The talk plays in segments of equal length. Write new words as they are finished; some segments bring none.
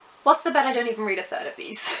What's the bet I don't even read a third of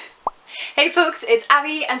these? Hey folks, it's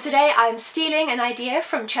Abby, and today I'm stealing an idea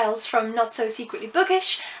from Chels from Not So Secretly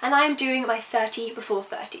Bookish, and I'm doing my 30 before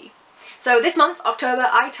 30. So this month, October,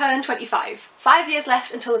 I turn 25. 5 years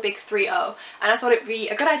left until the big 3-0, and I thought it would be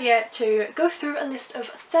a good idea to go through a list of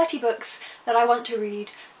 30 books that I want to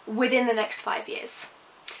read within the next 5 years.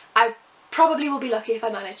 I probably will be lucky if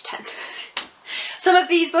I manage 10. Some of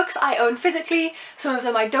these books I own physically, some of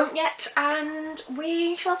them I don't yet, and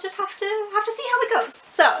we shall just have to see how it goes.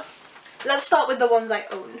 So, let's start with the ones I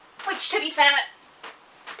own, which, to be fair,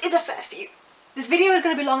 is a fair few. This video is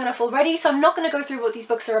going to be long enough already, so I'm not going to go through what these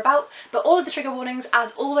books are about, but all of the trigger warnings,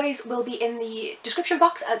 as always, will be in the description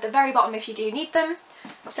box at the very bottom if you do need them.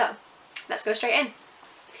 So, let's go straight in.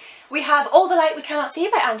 We have All the Light We Cannot See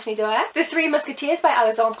by Anthony Doerr, The Three Musketeers by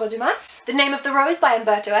Alexandre Dumas, The Name of the Rose by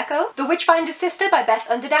Umberto Eco, The Witchfinder's Sister by Beth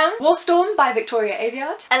Underdown, Warstorm by Victoria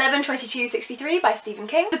Aveyard, 11/22/63 by Stephen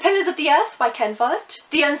King, The Pillars of the Earth by Ken Follett,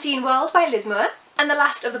 The Unseen World by Liz Moore, and the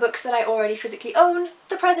last of the books that I already physically own,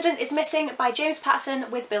 The President is Missing by James Patterson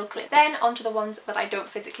with Bill Clinton. Then onto the ones that I don't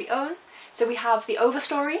physically own. So we have The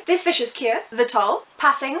Overstory, This Vicious Cure, The Toll,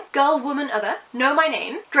 Passing, Girl, Woman, Other, Know My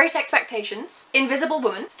Name, Great Expectations, Invisible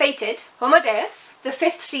Woman, Fated, Homo Deus, The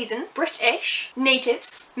Fifth Season, British,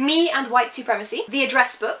 Natives, Me and White Supremacy, The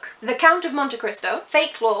Address Book, The Count of Monte Cristo,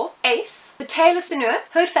 Fake Law, Ace, The Tale of Senua,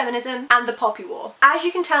 Hood Feminism, and The Poppy War. As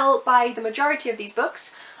you can tell by the majority of these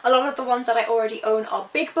books, a lot of the ones that I already own are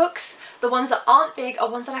big books. The ones that aren't big are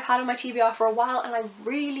ones that I've had on my TBR for a while and I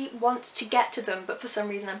really want to get to them, but for some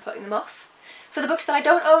reason I'm putting them off. For the books that I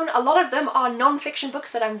don't own, a lot of them are non-fiction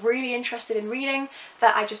books that I'm really interested in reading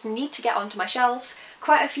that I just need to get onto my shelves.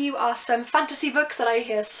 Quite a few are some fantasy books that I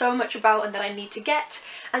hear so much about and that I need to get,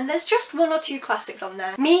 and there's just one or two classics on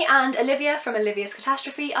there. Me and Olivia from Olivia's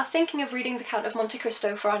Catastrophe are thinking of reading The Count of Monte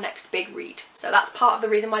Cristo for our next big read, so that's part of the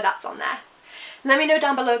reason why that's on there. Let me know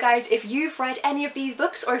down below, guys, if you've read any of these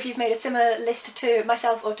books or if you've made a similar list to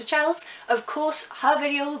myself or to Chels. Of course, her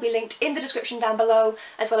video will be linked in the description down below,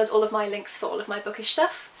 as well as all of my links for all of my bookish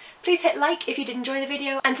stuff. Please hit like if you did enjoy the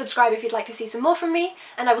video and subscribe if you'd like to see some more from me,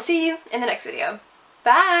 and I will see you in the next video.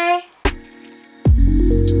 Bye!